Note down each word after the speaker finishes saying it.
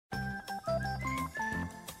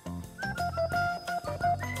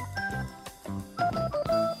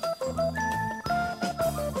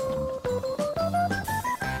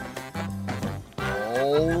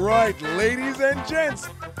right, ladies and gents,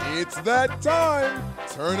 it's that time.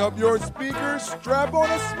 Turn up your speakers, strap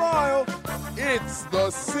on a smile. It's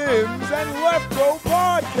the Sims and Lefkoe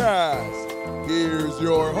podcast. Here's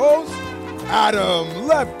your host, Adam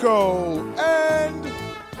Lefkoe and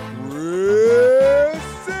Chris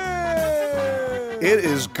Sims. It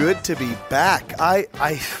is good to be back.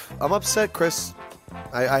 I'm upset, Chris.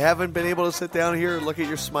 I haven't been able to sit down here and look at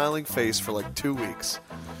your smiling face for like 2 weeks.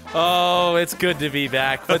 Oh, it's good to be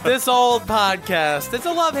back. But this old podcast, it's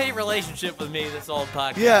a love-hate relationship with me, this old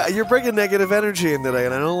podcast. Yeah, you're bringing negative energy in today,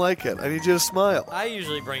 and I don't like it. I need you to smile. I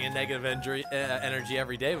usually bring in negative energy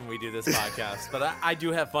every day when we do this podcast, but I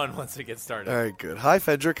do have fun once it gets started. All right, good. Hi,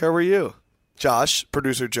 Fedric. How are you? Josh,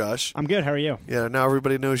 producer Josh. I'm good. How are you? Yeah, now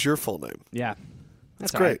everybody knows your full name. Yeah.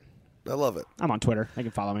 That's great. Right. I love it. I'm on Twitter. They can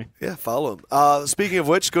follow me. Yeah, follow him. Speaking of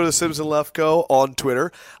which, go to Sims and Lefkoe on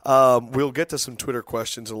Twitter. We'll get to some Twitter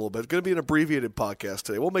questions in a little bit. It's going to be an abbreviated podcast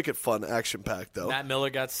today. We'll make it fun, action-packed, though. Matt Miller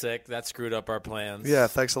got sick. That screwed up our plans. Yeah,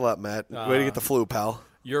 thanks a lot, Matt. Way to get the flu, pal.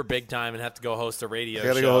 You're big time and have to go host a radio show. I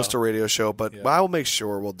got to go host a radio show, but I will make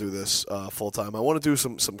sure we'll do this full-time. I want to do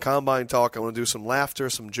some combine talk. I want to do some laughter,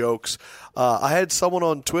 some jokes. I had someone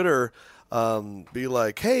on Twitter be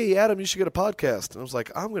like, hey, Adam, you should get a podcast. And I was like,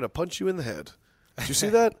 I'm going to punch you in the head. Did you see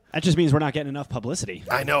that? That just means we're not getting enough publicity.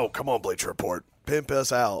 I know. Come on, Bleacher Report. Pimp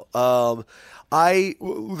us out.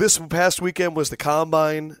 This past weekend was the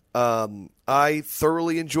Combine. I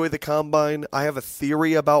thoroughly enjoyed the Combine. I have a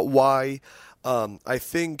theory about why. I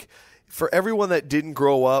think for everyone that didn't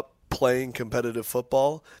grow up playing competitive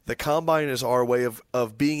football, the Combine is our way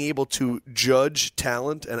of being able to judge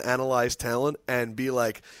talent and analyze talent and be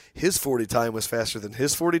like, his 40 time was faster than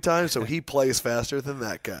his 40 time, so he plays faster than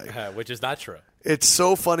that guy. Which is not true. It's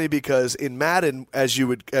so funny because in Madden, as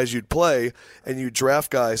you'd play and you draft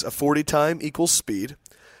guys, a 40 time equals speed,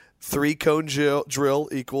 3-cone drill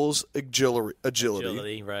equals agility.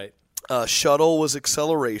 Agility, right. Shuttle was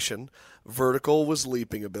acceleration. Vertical was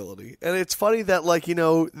leaping ability. And it's funny that,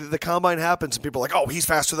 the Combine happens and people are like, oh, he's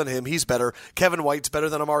faster than him. He's better. Kevin White's better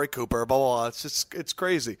than Amari Cooper, blah, blah, blah. It's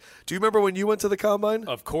crazy. Do you remember when you went to the Combine?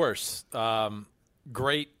 Of course.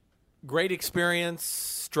 Great experience,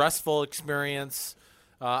 stressful experience.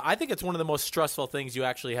 I think it's one of the most stressful things you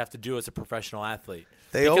actually have to do as a professional athlete.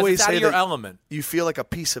 They always it's out say of your that element. You feel like a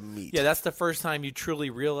piece of meat. Yeah, that's the first time you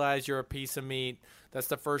truly realize you're a piece of meat. That's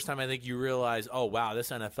the first time I think you realize, oh, wow,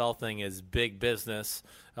 this NFL thing is big business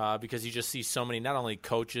because you just see so many, not only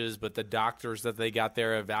coaches, but the doctors that they got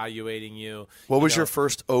there evaluating you. What was your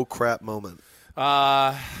first oh crap moment?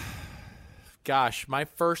 Gosh, my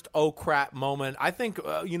first oh crap moment, I think,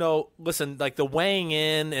 listen, like the weighing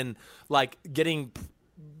in and like getting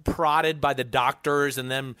prodded by the doctors, and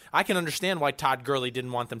then I can understand why Todd Gurley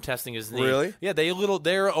didn't want them testing his knee. Really? Yeah,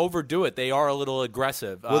 they're overdo it. They are a little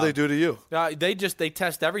aggressive. What do they do to you? They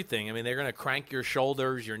test everything. I mean, they're going to crank your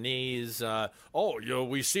shoulders, your knees.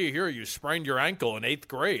 We see here you sprained your ankle in 8th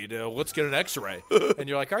grade. Let's get an X-ray. And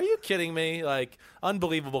you're like, are you kidding me? Like,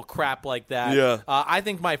 unbelievable crap like that. Yeah. I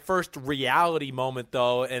think my first reality moment,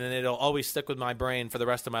 though, and it'll always stick with my brain for the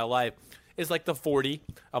rest of my life, is like the 40.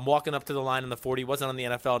 I'm walking up to the line on the 40. Wasn't on the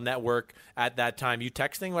NFL Network at that time. You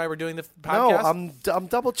texting while we're doing the podcast? No, I'm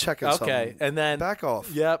double checking something. Okay, and then back off.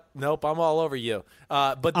 Yep, nope, I'm all over you.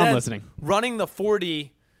 But then I'm listening. Running the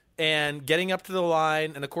 40 and getting up to the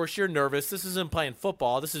line, and of course you're nervous. This isn't playing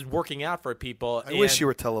football. This is working out for people. I wish you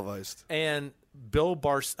were televised. And Bill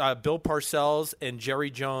Parcells and Jerry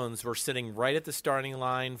Jones were sitting right at the starting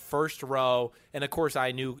line, first row, and of course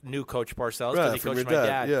I knew Coach Parcells because he coached my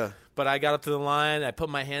dad. Yeah. But I got up to the line, I put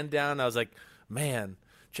my hand down, I was like, man,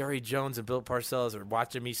 Jerry Jones and Bill Parcells are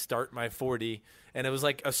watching me start my 40, and it was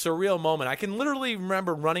like a surreal moment. I can literally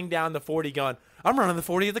remember running down the 40 going, I'm running the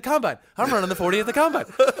 40 at the Combine. I'm running the 40 at the Combine.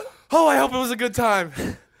 Oh, I hope it was a good time.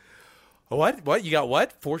 What? You got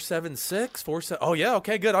what? 4.76? 4.7? Oh, yeah,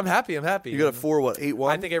 okay, good. I'm happy. You got a 8.1?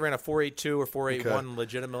 I think I ran a 4.82 or 4.81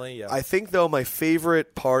 legitimately, yeah. I think, though, my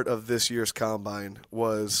favorite part of this year's Combine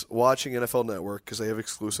was watching NFL Network because they have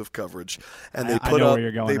exclusive coverage. And they put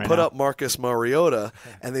up Marcus Mariota,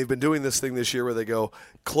 and they've been doing this thing this year where they go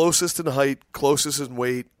closest in height, closest in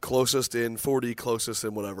weight, closest in 40, closest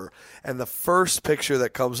in whatever. And the first picture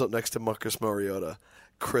that comes up next to Marcus Mariota,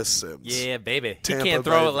 Chris Sims. Yeah, baby. Tampa he can't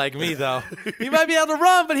throw Bay. it like me, though. He might be able to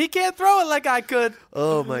run, but he can't throw it like I could.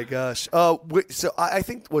 Oh, my gosh. So I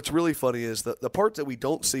think what's really funny is that the part that we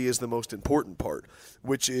don't see is the most important part,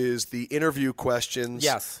 which is the interview questions.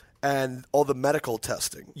 Yes. And all the medical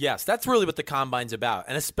testing. Yes, that's really what the Combine's about.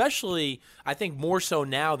 And especially, I think more so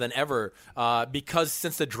now than ever, because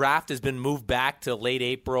since the draft has been moved back to late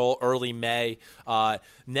April, early May,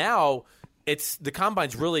 now it's the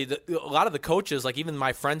combine's really a lot of the coaches, like even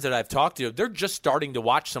my friends that I've talked to, they're just starting to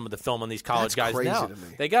watch some of the film on these college guys crazy now. to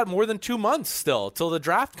me. They got more than 2 months still till the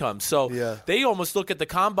draft comes. So they almost look at the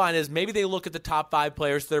combine as maybe they look at the top 5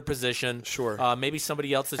 players to their position. Sure. Maybe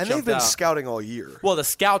somebody else has and jumped they've been out. scouting all year. Well, the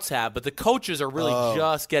scouts have, but the coaches are really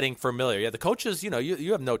just getting familiar. Yeah, the coaches,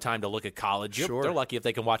 you have no time to look at college. They're lucky if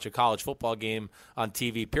they can watch a college football game on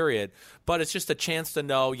TV, period. But it's just a chance to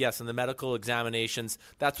know, yes, in the medical examinations,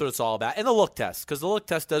 that's what it's all about. And the look test, because the look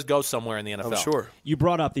test does go somewhere in the NFL. I'm sure. You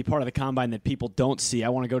brought up the part of the combine that people don't see. I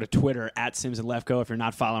want to go to Twitter, @Sims and Lefkoe. If you're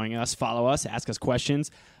not following us, follow us. Ask us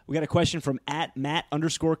questions. We got a question from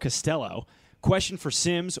 @Matt_Costello. Question for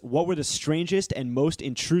Sims: what were the strangest and most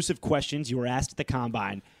intrusive questions you were asked at the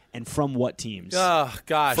combine, and from what teams? Oh,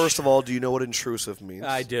 gosh. First of all, do you know what intrusive means?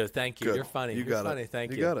 I do. Thank you. Good. You're funny. You You're got funny. it.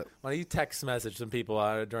 Thank you. You got it. Why don't you text message some people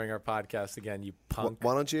during our podcast again, you punk?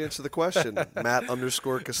 Why don't you answer the question?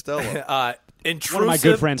 Matt_Costello. Intrusive. One of my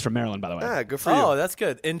good friends from Maryland, by the way. Yeah, good for you. Oh, that's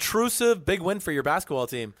good. Intrusive, big win for your basketball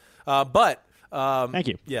team. But Thank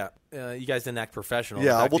you. yeah, you guys didn't act professional.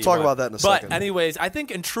 Yeah, we'll talk about that in a second. But anyways, I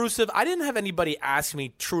think intrusive, I didn't have anybody ask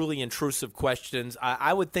me truly intrusive questions.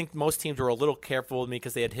 I would think most teams were a little careful with me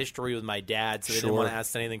because they had history with my dad, so they didn't want to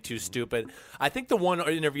ask anything too stupid. I think the one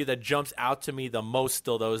interview that jumps out to me the most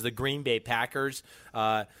still, though, is the Green Bay Packers.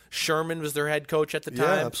 Sherman was their head coach at the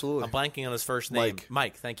time. Yeah, absolutely. I'm blanking on his first name.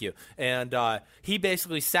 Mike, thank you. And he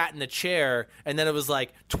basically sat in a chair, and then it was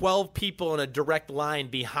like 12 people in a direct line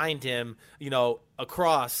behind him,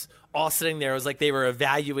 across, all sitting there. It was like they were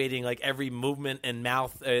evaluating like every movement and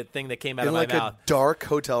mouth thing that came out of my mouth. In like a dark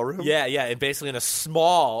hotel room? Yeah, and basically in a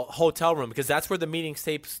small hotel room, because that's where the meeting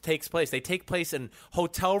takes place. They take place in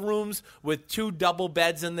hotel rooms with 2 double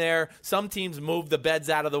beds in there. Some teams move the beds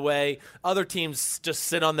out of the way. Other teams just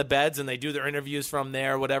sit on the beds and they do their interviews from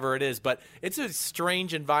there, whatever it is. But it's a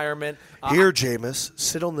strange environment. Here, Jameis,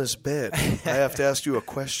 sit on this bed. I have to ask you a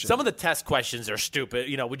question. Some of the test questions are stupid.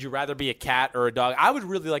 Would you rather be a cat or a dog? I would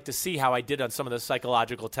really like to see how I did on some of the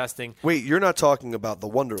psychological testing. Wait, you're not talking about the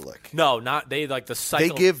Wonderlic? No, not they. Like the They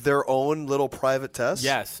give their own little private test.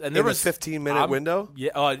 Yes, and there was a 15-minute window.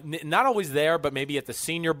 Yeah, not always there, but maybe at the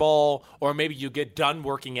Senior Bowl, or maybe you get done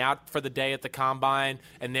working out for the day at the combine,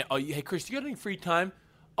 and they, hey Chris, do you got any free time?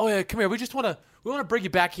 Oh yeah, come here. We want to bring you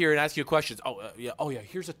back here and ask you questions. Oh yeah.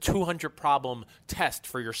 Here's a 200 problem test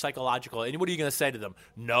for your psychological. And what are you going to say to them?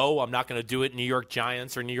 No, I'm not going to do it. New York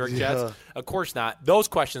Giants or New York Jets. Of course not. Those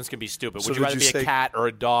questions can be stupid. So would you rather be a cat or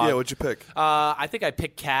a dog? Yeah, what'd you pick? I think I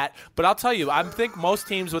picked cat. But I'll tell you, I think most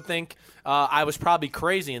teams would think I was probably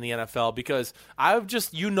crazy in the NFL because I'm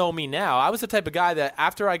me now. I was the type of guy that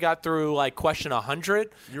after I got through like question 100,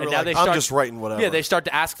 I'm just writing whatever. Yeah, they start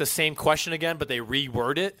to ask the same question again, but they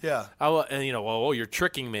reword it. Yeah. You're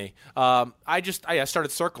tricking me. I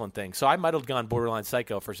started circling things, so I might have gone borderline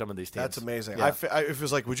psycho for some of these teams. That's amazing. Yeah. If it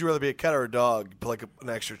was like, would you rather be a cat or a dog? Put like an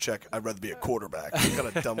extra check. I'd rather be a quarterback. What kind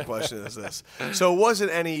of dumb question is this? So it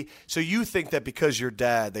wasn't any. So you think that because your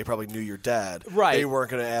dad, they probably knew your dad, right? They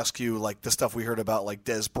weren't going to ask you like the stuff we heard about, like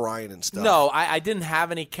Des Bryant and stuff. No, I didn't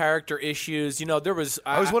have any character issues. There was.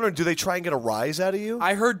 I was wondering, do they try and get a rise out of you?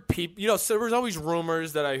 I heard people. So there was always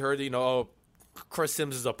rumors that I heard. Chris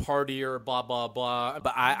Sims is a partier, blah, blah, blah.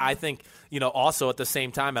 But I think, also at the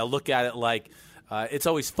same time, I look at it like it's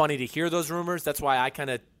always funny to hear those rumors. That's why I kind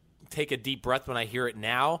of take a deep breath when I hear it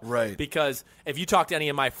now. Right. Because if you talk to any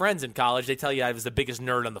of my friends in college, they tell you I was the biggest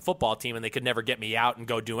nerd on the football team and they could never get me out and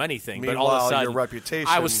go do anything. Meanwhile, but all of a sudden, your reputation.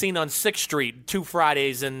 I was seen on 6th Street 2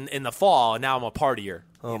 Fridays in the fall, and now I'm a partier.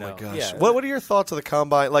 Oh, my gosh. Yeah. What are your thoughts of the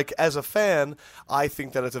Combine? Like, as a fan, I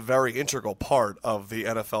think that it's a very integral part of the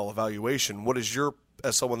NFL evaluation. What is your,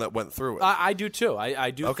 as someone that went through it? I do, too.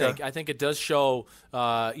 I do think it does show,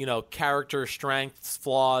 character, strengths,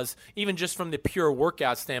 flaws. Even just from the pure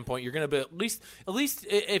workout standpoint, you're going to be at least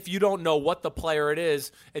if you don't know what the player it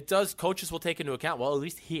is, coaches will take into account, well, at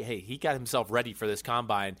least he got himself ready for this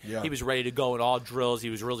Combine. Yeah. He was ready to go in all drills.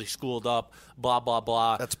 He was really schooled up, blah, blah,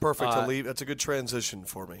 blah. That's perfect to leave. That's a good transition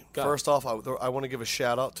for me. First off, I want to give a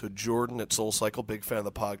shout-out to Jordan at SoulCycle, big fan of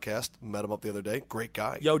the podcast. Met him up the other day. Great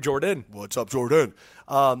guy. Yo, Jordan. What's up, Jordan?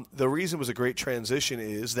 The reason it was a great transition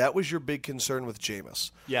is that was your big concern with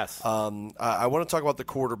Jameis. Yes. I want to talk about the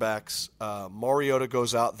quarterbacks. Mariota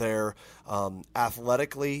goes out there,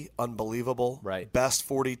 athletically unbelievable. Right. Best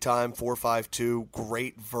 40 time, 4.52,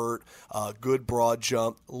 great vert, good broad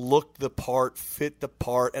jump, looked the part, fit the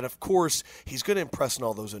part, and of course he's going to impress in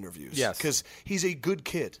all those interviews. Yes. Because he's a good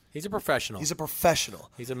kid. He's a professional. He's a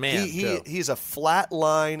professional. He's a man, too. He's a flat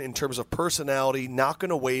line in terms of personality, not going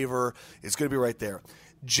to waver. It's going to be right there.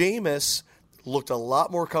 Jameis, looked a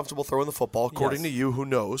lot more comfortable throwing the football, according to you. Who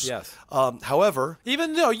knows? Yes. However,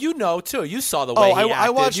 even though too, you saw the way he acted. I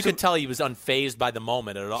watched you could tell he was unfazed by the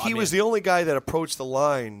moment at all. He was the only guy that approached the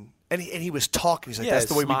line. And he was talking. He's like, that's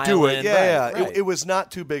the way we do smiling. it. Yeah. Right. It was not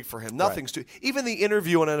too big for him. Nothing's too. Even the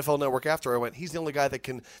interview on NFL Network after I went, he's the only guy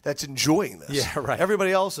that's enjoying this. Yeah, right.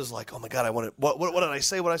 Everybody else is like, oh my God, I want it. What did I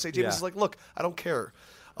say? What did I say? Jameis is like, look, I don't care.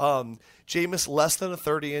 Jameis less than a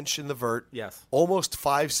 30-inch in the vert. Yes. Almost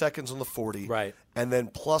 5 seconds on the 40. Right. And then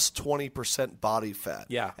plus 20% body fat.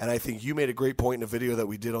 Yeah. And I think you made a great point in a video that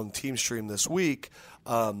we did on Team Stream this week.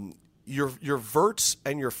 Your verts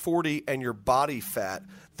and your 40 and your body fat,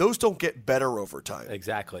 those don't get better over time.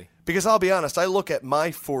 Exactly. Because I'll be honest, I look at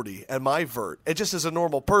my 40 and my vert, and just as a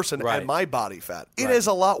normal person, Right. and my body fat. It Right. is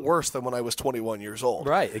a lot worse than when I was 21 years old.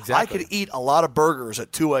 Right, exactly. I could eat a lot of burgers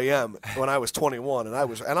at 2 a.m. when I was 21, and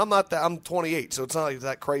I'm not that. I'm 28, so it's not like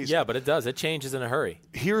that crazy. Yeah, but it does. It changes in a hurry.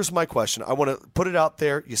 Here's my question. I want to put it out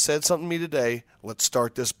there. You said something to me today. Let's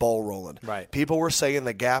start this ball rolling. Right. People were saying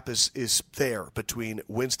the gap is there between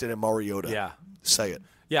Winston and Mariota. Yeah. Say it.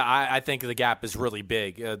 Yeah, I think the gap is really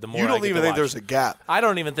big. The more You I don't get even to think watch. there's a gap. I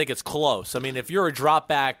don't even think it's close. I mean, if you're a drop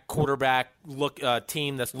back quarterback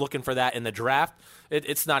team that's looking for that in the draft,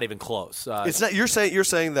 it's not even close. It's not. You're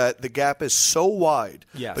saying that the gap is so wide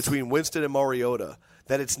Yes. between Winston and Mariota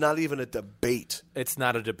that it's not even a debate. It's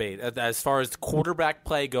not a debate. As far as quarterback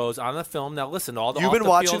play goes on the film, now listen, all the You've been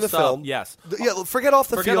watching the stuff, film. Yes. Yeah, forget off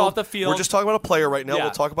the Forget field. off the field. We're just talking about a player right now. Yeah.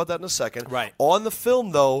 We'll talk about that in a second. Right. On the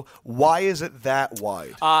film, though, why is it that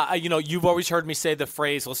wide? You've always heard me say the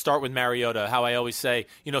phrase, let's start with Mariota, how I always say,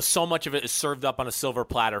 so much of it is served up on a silver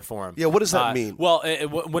platter for him. Yeah, what does that mean? Well,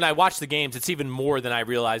 when I watch the games, it's even more than I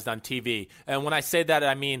realized on TV. And when I say that,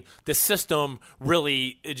 I mean the system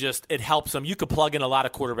really, it helps them. You could plug in a lot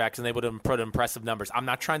of quarterbacks and they would put impressive numbers. I'm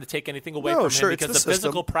not trying to take anything away from sure, him it's because the the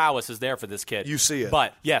physical prowess is there for this kid. You see it.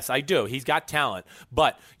 But, yes, I do. He's got talent.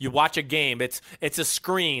 But you watch a game, it's a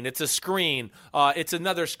screen. It's a screen. It's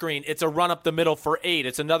another screen. It's a run up the middle for 8.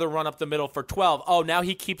 It's another run up the middle for 12. Oh, now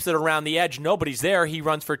he keeps it around the edge. Nobody's there. He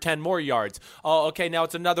runs for 10 more yards. Oh, okay, now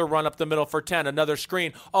it's another run up the middle for 10. Another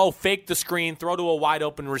screen. Oh, fake the screen. Throw to a wide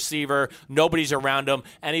open receiver. Nobody's around him.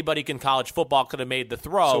 Anybody in college football could have made the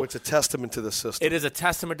throw. So it's a testament to the system. It is a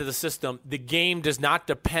testament to the system. The game does not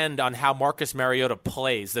depend on how Marcus Mariota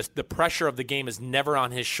plays. The pressure of the game is never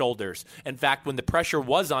on his shoulders. In fact, when the pressure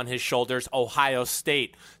was on his shoulders, Ohio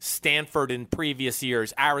State, Stanford in previous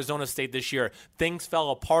years, Arizona State this year, things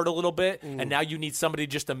fell apart a little bit, and now you need somebody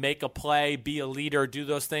just to make a play, be a leader, do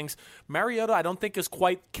those things. Mariota, I don't think, is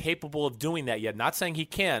quite capable of doing that yet. Not saying he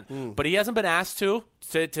can't, but he hasn't been asked to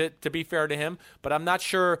be fair to him. But I'm not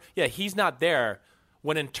sure. Yeah, he's not there.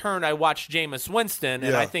 When in turn I watched Jameis Winston,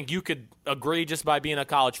 and I think you could agree just by being a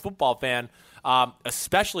college football fan,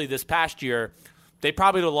 especially this past year, they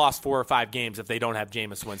probably would have lost 4 or 5 games if they don't have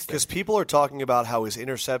Jameis Winston. Because people are talking about how his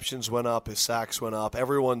interceptions went up, his sacks went up.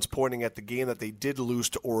 Everyone's pointing at the game that they did lose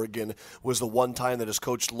to Oregon was the one time that his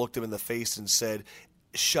coach looked him in the face and said,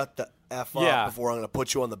 shut the F up before I'm going to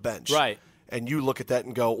put you on the bench. Right. And you look at that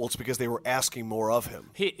and go, well, it's because they were asking more of him.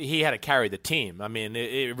 He had to carry the team. I mean,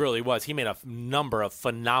 it really was. He made a number of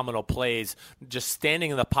phenomenal plays just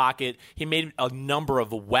standing in the pocket. He made a number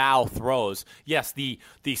of wow throws. Yes, the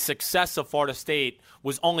success of Florida State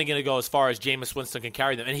was only going to go as far as Jameis Winston can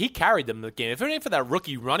carry them. And he carried them in the game. If it ain't for that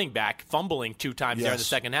rookie running back fumbling 2 times there in the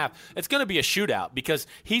second half, it's going to be a shootout because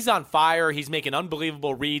he's on fire. He's making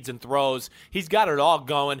unbelievable reads and throws. He's got it all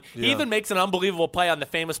going. Yeah. He even makes an unbelievable play on the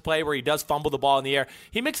famous play where he does fumble the ball in the air.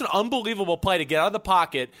 He makes an unbelievable play to get out of the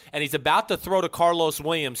pocket, and he's about to throw to Carlos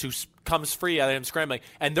Williams, who comes free out of him scrambling,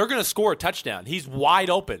 and they're going to score a touchdown. He's wide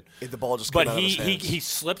open. The ball just came out of his hands. He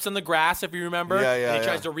slips in the grass, if you remember, and he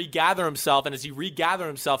tries to regather himself, and as he regathers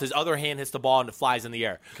himself, his other hand hits the ball and it flies in the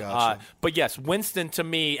air. Gotcha. But yes, Winston, to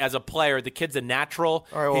me, as a player, the kid's a natural.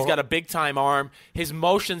 All right, well, he's got a big-time arm. His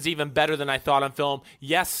motion's even better than I thought on film.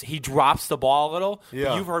 Yes, he drops the ball a little,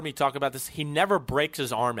 but you've heard me talk about this. He never breaks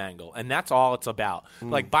his arm angle, and that's all it's about.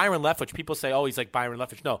 Like Byron Leftwich, people say, oh, he's like Byron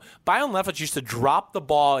Leftwich. No, Byron Leftwich used to drop the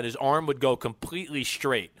ball, and his arm would go completely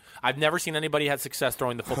straight. I've never seen anybody have success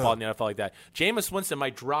throwing the football in the NFL like that. Jameis Winston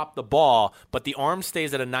might drop the ball, but the arm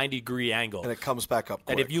stays at a 90-degree angle. And it comes back up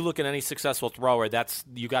quick. And if you look at any successful thrower,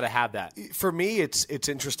 you got to have that. For me, it's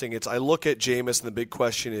interesting. I look at Jameis, and the big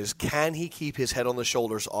question is, can he keep his head on the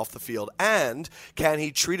shoulders off the field? And can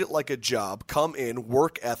he treat it like a job, come in,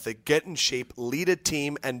 work ethic, get in shape, lead a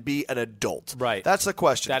team, and be an adult? Right. That's the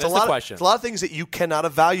question. That is the question. It's a lot of things that you cannot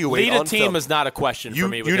evaluate Lead on a team film. is not a question for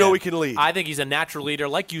me. You know he can lead. I think he's a natural leader.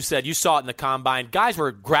 Like you said, you saw it in the combine. Guys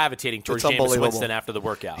were gravitating towards Jameis Winston after the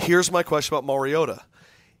workout. Here's my question about Mariota.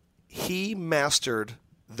 he mastered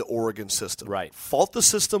the Oregon system. Right. Fault the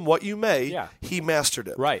system what you may, Yeah. he mastered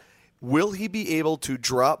it. Right. Will he be able to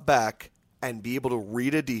drop back and be able to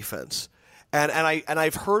read a defense? And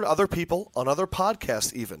I've heard other people on other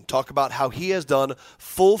podcasts even talk about how he has done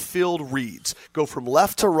full field reads, go from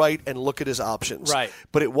left to right and look at his options. Right.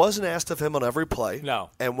 But it wasn't asked of him on every play. No.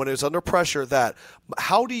 And when it's under pressure,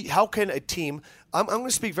 how can a team? I'm going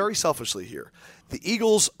to speak very selfishly here. The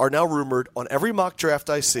Eagles are now rumored on every mock draft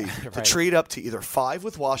I see to trade up to either 5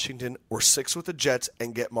 with Washington or 6 with the Jets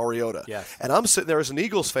and get Mariota. Yes. And I'm sitting there as an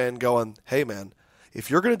Eagles fan going, hey, man, if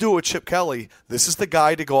you're going to do it with Chip Kelly, this is the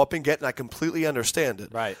guy to go up and get, and I completely understand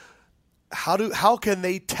it. Right. How can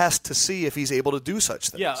they test to see if he's able to do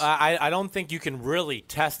such things? Yeah, I don't think you can really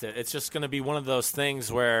test it. It's just going to be one of those things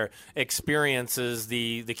where experience is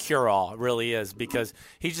the cure-all, really is, because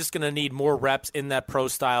he's just going to need more reps in that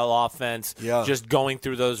pro-style offense, just going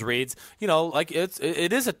through those reads. You know, like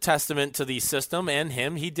it is a testament to the system and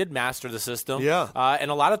him. He did master the system. Yeah. And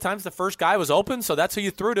a lot of times the first guy was open, so that's who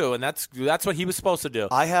you threw to, and that's what he was supposed to do.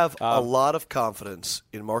 I have a lot of confidence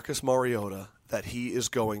in Marcus Mariota that he is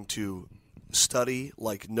going to study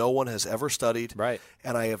like no one has ever studied. Right.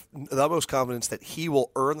 And I have the utmost confidence that he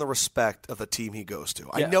will earn the respect of the team he goes to.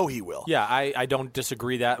 I know he will. Yeah, I don't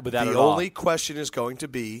disagree with that the at all. The only question is going to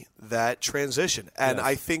be that transition. And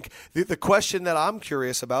I think the question that I'm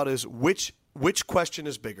curious about is which question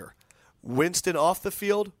is bigger? Winston off the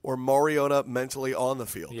field or Mariota mentally on the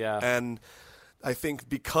field? Yeah. And I think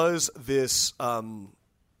because this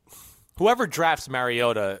whoever drafts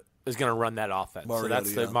Mariota is going to run that offense. Mariota, so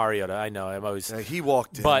that's the Mariota. I know. I'm always. He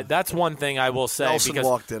walked in. But that's one thing I will say Nelson because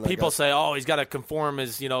walked in, people say, "Oh, he's got to conform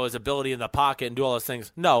his ability in the pocket and do all those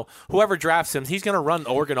things." No, whoever drafts him, he's going to run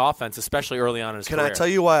Oregon offense, especially early on in his career. Can I tell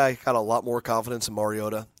you why I got a lot more confidence in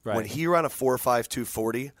Mariota? Right. When he ran a 4.5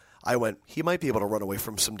 240, I went, he might be able to run away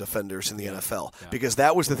from some defenders in the NFL because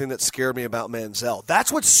that was the thing that scared me about Manziel.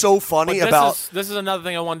 That's what's so funny about. This is another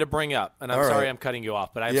thing I wanted to bring up, and I'm sorry I'm cutting you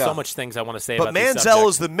off, but I have so much things I want to say about this. But Manziel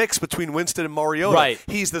is the mix between Winston and Mariota. Right.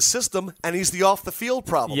 He's the system, and he's the off-the-field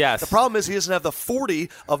problem. Yes. The problem is he doesn't have the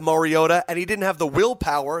 40 of Mariota, and he didn't have the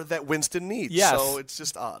willpower that Winston needs. Yes. So it's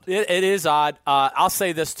just odd. It is odd. I'll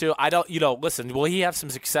say this, too. I don't, listen, will he have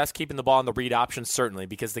some success keeping the ball in the read option? Certainly,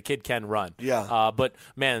 because the kid can run. Yeah. But,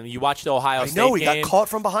 man, you watch the Ohio State he game. got caught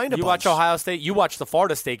from behind a bunch. You watch Ohio State. You watch the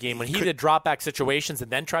Florida State game when he did drop back situations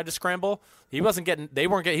and then tried to scramble. He wasn't going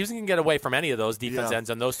to get away from any of those defense ends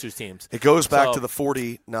on those two teams. It goes back to the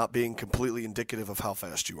 40 not being completely indicative of how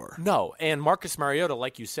fast you are. No, and Marcus Mariota,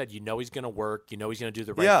 like you said, he's going to work. He's going to do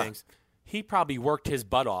the right things. He probably worked his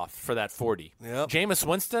butt off for that 40. Yep. Jameis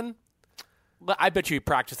Winston, I bet you he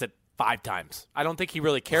practiced it 5 times. I don't think he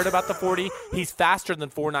really cared about the 40. He's faster than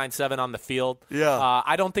 4.97 on the field. Yeah.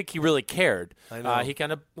 I don't think he really cared. I know. He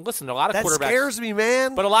kind of a lot of that quarterbacks. That scares me,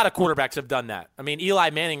 man. But a lot of quarterbacks have done that. I mean, Eli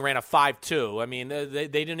Manning ran a 5.2. I mean, they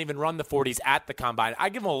didn't even run the 40s at the combine. I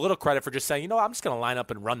give him a little credit for just saying, I'm just going to line up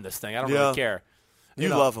and run this thing. I don't really care. You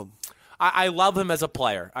love him. I love him as a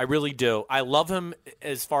player. I really do. I love him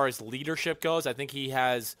as far as leadership goes. I think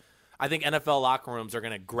NFL locker rooms are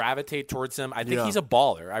going to gravitate towards him. I think he's a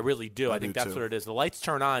baller. I really do. I think that's what it is. The lights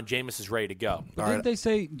turn on, Jameis is ready to go. But didn't they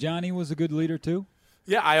say Johnny was a good leader too?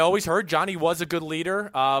 Yeah, I always heard Johnny was a good leader,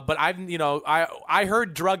 but I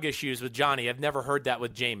heard drug issues with Johnny. I've never heard that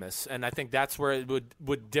with Jameis, and I think that's where it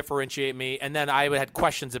would differentiate me. And then I had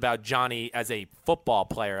questions about Johnny as a football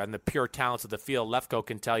player and the pure talents of the field. Lefkoe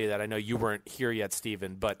can tell you that. I know you weren't here yet,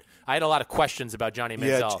 Steven, but I had a lot of questions about Johnny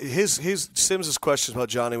Manziel. Yeah, his Sims' questions about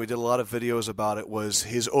Johnny, we did a lot of videos about it, was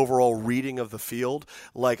his overall reading of the field.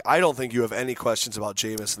 Like, I don't think you have any questions about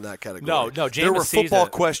Jameis in that category. No, Jameis there were football sees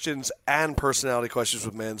it. questions and personality questions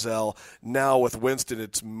with Manziel. Now with Winston,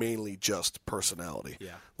 it's mainly just personality.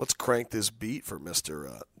 Yeah. Let's crank this beat for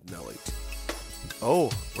Mr. Nelly. Oh,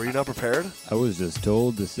 were you not prepared? I was just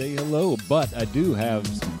told to say hello, but I do have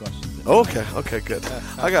some questions. Okay, good.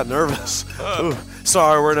 I got nervous. Ooh,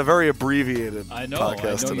 sorry, we're in a very abbreviated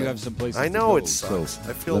podcast today. You have some places I know to it go, sucks. so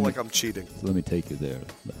I feel like I'm cheating. So let me take you there,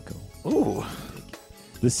 Lefkoe. Ooh.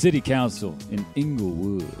 The City Council in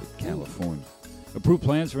Inglewood, California, approved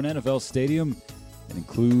plans for an NFL stadium and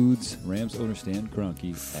includes Rams owner Stan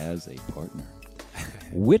Kroenke as a partner.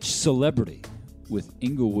 Which celebrity with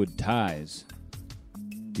Inglewood ties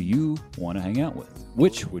do you want to hang out with?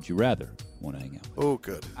 Which would you rather want to hang out with? Oh,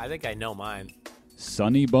 good. I think I know mine.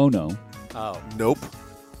 Sonny Bono, Oh. Nope.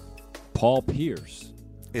 Paul Pierce,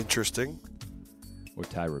 Interesting. or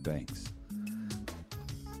Tyra Banks?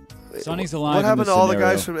 Sonny's alive. What happened in to all the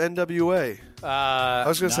scenario. guys from NWA? I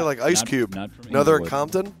was going to say like Ice Cube. not from Now they're in Inglewood.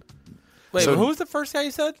 Compton? Wait, So- who was the first guy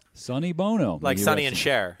you said? Sonny Bono. Like maybe Sonny that's and him.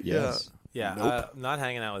 Cher. Yes. Yeah, Nope. not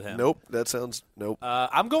hanging out with him. Nope. That sounds nope.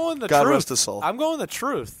 I'm going the God truth. rest his soul. I'm going the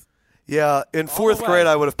truth. Yeah, in fourth the grade,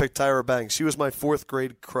 way. I would have picked Tyra Banks. She was my fourth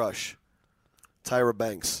grade crush. Tyra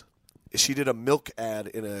Banks. She did a milk ad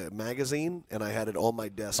in a magazine, and I had it on my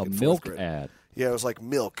desk. A in fourth milk grade. ad. Yeah, it was like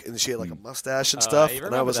milk, and she had like a mustache and Oh, stuff. I And I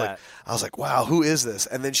remember was that. like, wow, who is this?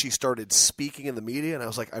 And then she started speaking in the media, and I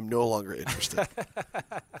was like, I'm no longer interested.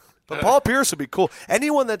 But Paul Pierce would be cool.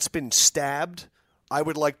 Anyone that's been stabbed, I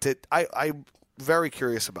would like to. I'm very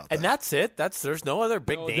curious about that. And that's it. There's no other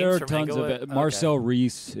big Oh, names there are from tons of Inglewood? it. Marcel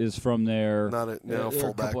Reese is from there. Not a- no, There are a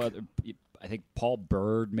fullback. couple other, I think Paul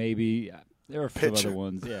Bird, maybe. There are a few Pitcher. other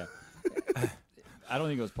ones. Yeah. I don't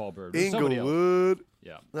think it was Paul Bird. But somebody else. Inglewood.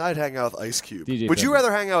 Yeah. I'd hang out with Ice Cube. DJ Would you Pepper.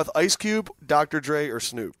 rather hang out with Ice Cube, Dr. Dre, or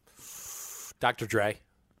Snoop? Dr. Dre.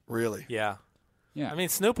 Really? Yeah. Yeah. I mean,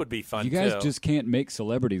 Snoop would be fun, you guys too. just can't make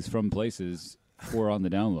celebrities from places who are on the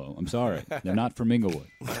down low. I'm sorry. They're not from Inglewood.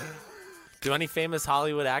 Do any famous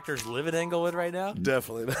Hollywood actors live in Inglewood right now?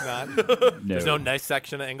 Definitely not. Not. No. There's no nice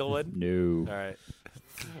section of Inglewood? No. All right.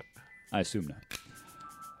 I assume not.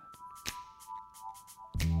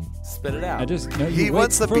 Spit it out. I just know He you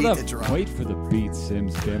wants the for beat to drop. Wait for the beat,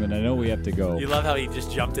 Sims. Damn it! I know we have to go. You love how he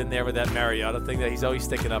just jumped in there with that Mariota thing. That he's always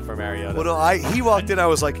sticking up for Mariota. Well, no, he walked in. I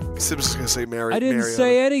was like, Sims is going to say Mary. I didn't Mariota.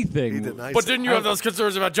 say anything. He didn't. I But said- didn't you have those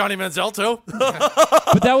concerns about Johnny Manziel too?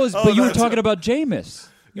 But that was. but you were that's talking about Jameis.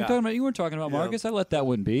 You Yeah. were talking about. You weren't talking about Marcus. I let that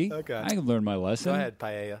one be. Okay. I learned my lesson. Go ahead,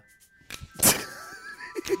 Paella.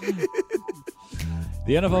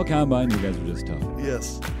 The NFL Combine. You guys were just talking.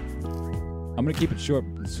 Yes. I'm gonna keep it short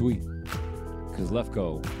and sweet because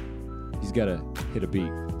Lefkoe, he's got to hit a beat.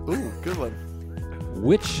 Ooh, good one.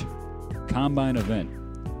 Which Combine event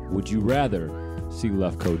would you rather see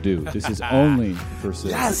Lefkoe do? This is only for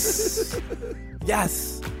Sims. Yes.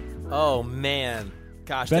 Yes. Oh man.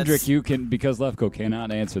 Gosh. Fendrick, that's- you can, because Lefkoe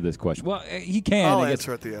cannot answer this question. Well, he can. I'll I guess.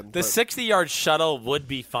 answer at the end. The but 60-yard shuttle would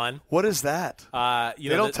be fun. what is that? You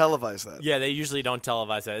They know, don't televise that. Yeah, they usually don't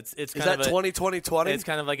televise that. It's Is kind that of a, 2020? It's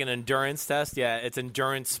kind of like an endurance test. Yeah, it's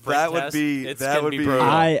endurance sprint That would test. be- It's that gonna would be- brutal.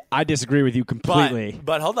 I disagree with you completely.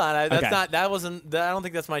 But hold on, that's Okay. not. That wasn't. I don't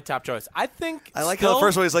think that's my top choice. I think. I like still, how the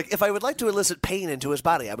first one is like, if I would like to elicit pain into his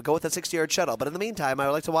body, I would go with that 60-yard shuttle. But in the meantime, I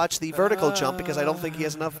would like to watch the vertical jump because I don't think he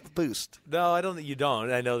has enough boost. No, I don't think you don't.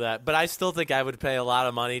 I know that, but I still think I would pay a lot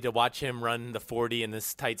of money to watch him run the 40 in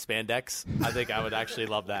this tight spandex. I think I would actually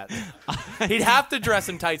love that. He'd have to dress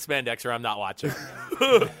in tight spandex, or I'm not watching.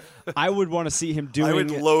 I would want to see him I would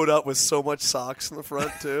doing. load up with so much socks in the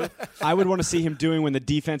front, too. I would want to see him doing when the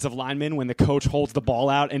defensive lineman, when the coach holds the ball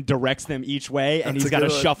out and directs them each way, and That's he's a got to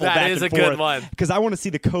good one. shuffle That back is and a forth. good one. Because I want to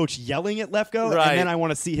see the coach yelling at Lefkoe, Right. and then I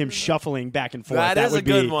want to see him shuffling back and forth. That is would a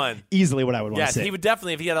good be one. Easily what I would want Yes, to see. he would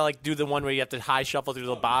definitely. If he had to do the one where you have to high shuffle through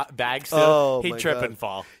the bag still, Oh, he'd my trip God. and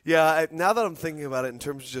fall. Yeah, now that I'm thinking about it in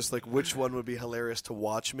terms of just like which one would be hilarious to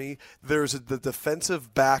watch me, there's the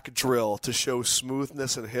defensive back drill to show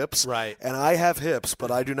smoothness and hips. Right. And I have hips,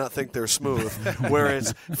 but I do not think they're smooth. Where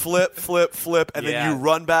it's flip, flip, flip, and then Yeah. you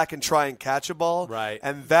run back and try and catch a ball. Right.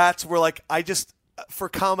 And that's where, like, I just, for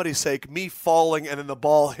comedy's sake, me falling and then the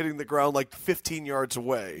ball hitting the ground like 15 yards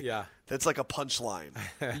away. Yeah. That's like a punchline.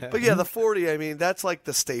 But yeah, the 40, I mean, that's like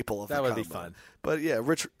the staple of That the would be combine. fun. But yeah,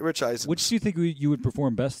 Rich Eisen. Which do you think you would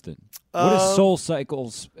perform best in? What is Soul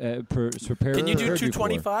Cycles prepare? Can you do prepared for?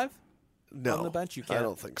 225 No, on the bench? You I can't.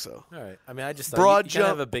 don't think so. All right. I mean, I just Broad you kind of jump-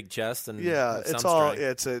 have a big chest and Yeah, some it's all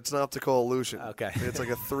strength. it's an optical illusion. Okay. It's like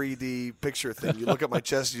a 3D picture thing. You look at my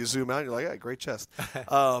chest, you zoom out, and you're like, yeah, great chest.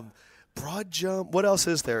 Broad jump. What else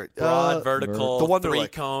is there? Broad, vertical, the Wonderlick.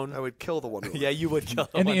 three-cone. I would kill the Wonderlick. Yeah, you would kill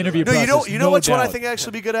In the one. interview No, process, you know which one I doubt. think I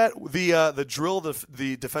actually be good at? The drill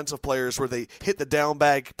the defensive players where they hit the down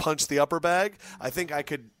bag, punch the upper bag. I think I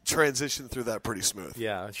could transition through that pretty smooth.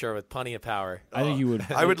 Yeah, I'm sure with plenty of power. I think you would.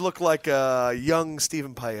 I would look like a young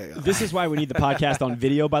Stephen Paella. This is why we need the podcast on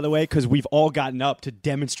video, by the way, because we've all gotten up to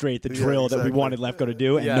demonstrate the drill that we exactly. wanted Lefkoe to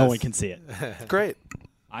do, and Yes. no one can see it. Great.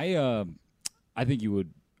 I think you would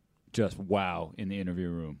just wow in the interview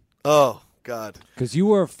room Oh God. because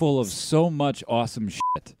you are full of so much awesome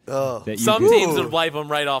shit. Oh. That you Some could- teams would wipe him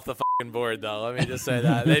right off the fucking board, though. Let me just say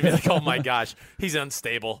that. They'd be like, oh, my gosh, he's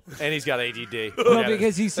unstable, and he's got ADD. Well, Yeah.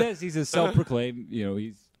 because he says he's a self-proclaimed.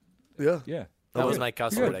 He's Yeah. That was my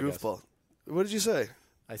cuss word, I guess. Goofball. What did you say?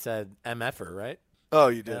 I said MFer, right? Oh,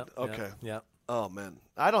 you did. Yeah, Okay. Yeah. Oh man,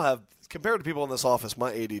 I don't have compared to people in this office.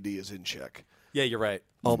 My ADD is in check. Yeah, you're right.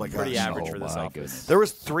 Oh my Pretty gosh. average Oh for this my office. goodness. There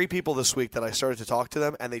was 3 people this week that I started to talk to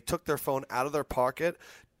them, and they took their phone out of their pocket,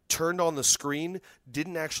 turned on the screen,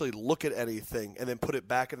 didn't actually look at anything, and then put it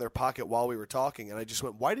back in their pocket while we were talking. And I just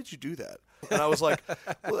went, why did you do that? And I was like,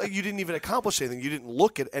 well, you didn't even accomplish anything. You didn't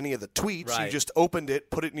look at any of the tweets. Right. You just opened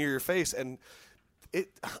it, put it near your face, and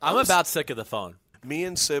I'm about sick of the phone. Me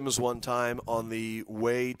and Sims one time on the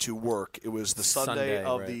way to work. It was the Sunday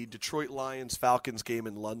of right. the Detroit Lions-Falcons game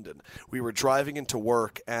in London. We were driving into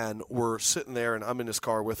work, and we're sitting there, and I'm in his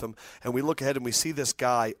car with him, and we look ahead, and we see this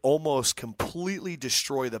guy almost completely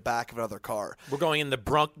destroy the back of another car. We're going in the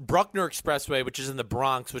Bruckner Expressway, which is in the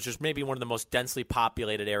Bronx, which is maybe one of the most densely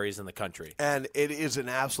populated areas in the country. And it is an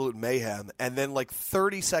absolute mayhem. And then like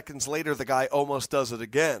 30 seconds later, the guy almost does it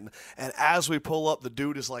again. And as we pull up, the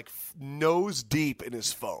dude is like nose deep in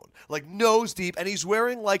his phone. Like nose deep. And he's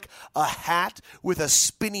wearing like a hat with a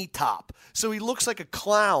spinny top. So he looks like a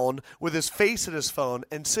clown with his face in his phone.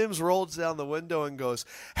 And Sims rolls down the window and goes,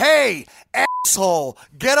 "Hey, asshole,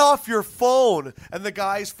 get off your phone." And the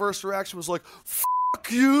guy's first reaction was like,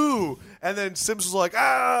 "Fuck you." And then Sims was like,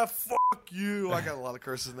 fuck you. I got a lot of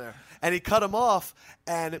curses in there. And he cut him off.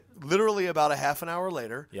 And literally about a half an hour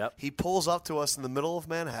later, he pulls up to us in the middle of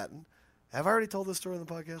Manhattan. Have I already told this story in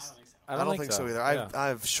the podcast? I don't think so either. Yeah. I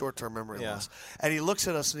have short-term memory loss. And he looks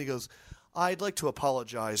at us and he goes, "I'd like to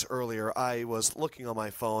apologize earlier. I was looking on my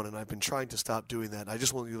phone, and I've been trying to stop doing that. I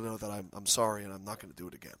just want you to know that I'm sorry, and I'm not going to do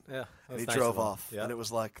it again." Yeah, and he that's nice drove of him. off. Yeah. And it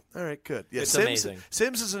was like, all right, good. Yeah, It's Sims, amazing.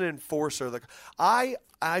 Sims is an enforcer. Like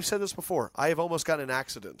I've said this before. I have almost gotten in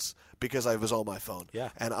accidents because I was on my phone. Yeah.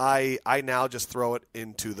 And I now just throw it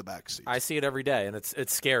into the back seat. I see it every day, and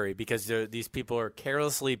it's scary because these people are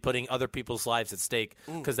carelessly putting other people's lives at stake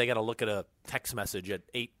because they got to look at a text message at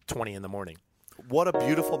 8:20 in the morning. What a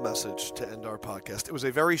beautiful message to end our podcast. It was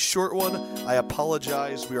a very short one. I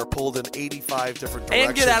apologize. We are pulled in 85 different directions.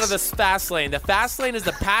 And get out of this fast lane. The fast lane is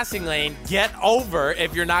the passing lane. Get over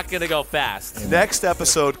if you're not going to go fast. Next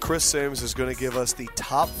episode, Chris Sims is going to give us the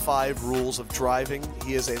top 5 rules of driving.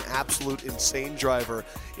 He is an absolute insane driver.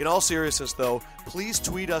 In all seriousness, though, please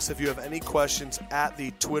tweet us if you have any questions at the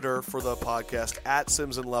Twitter for the podcast, at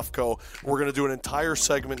Sims and Lefkoe. We're going to do an entire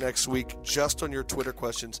segment next week just on your Twitter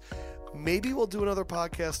questions. Maybe we'll do another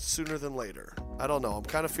podcast sooner than later. I don't know. I'm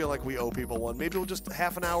kind of feeling like we owe people one. Maybe we'll just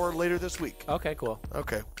half an hour later this week. Okay, cool.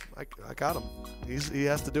 Okay. I got him. He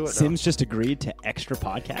has to do it now. Sims just agreed to extra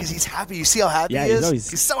podcasts. Because he's happy. You see how happy Yeah, he is?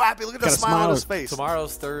 he's He's so happy. Look at the got a smile on smile. his face.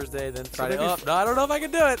 Tomorrow's Thursday, then Friday. maybe- No, I don't know if I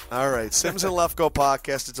can do it. All right. Sims and Lefkoe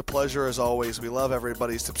podcast. It's a pleasure as always. We love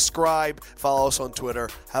everybody. Subscribe. Follow us on Twitter.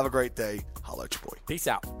 Have a great day. Holla at your boy. Peace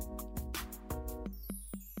out.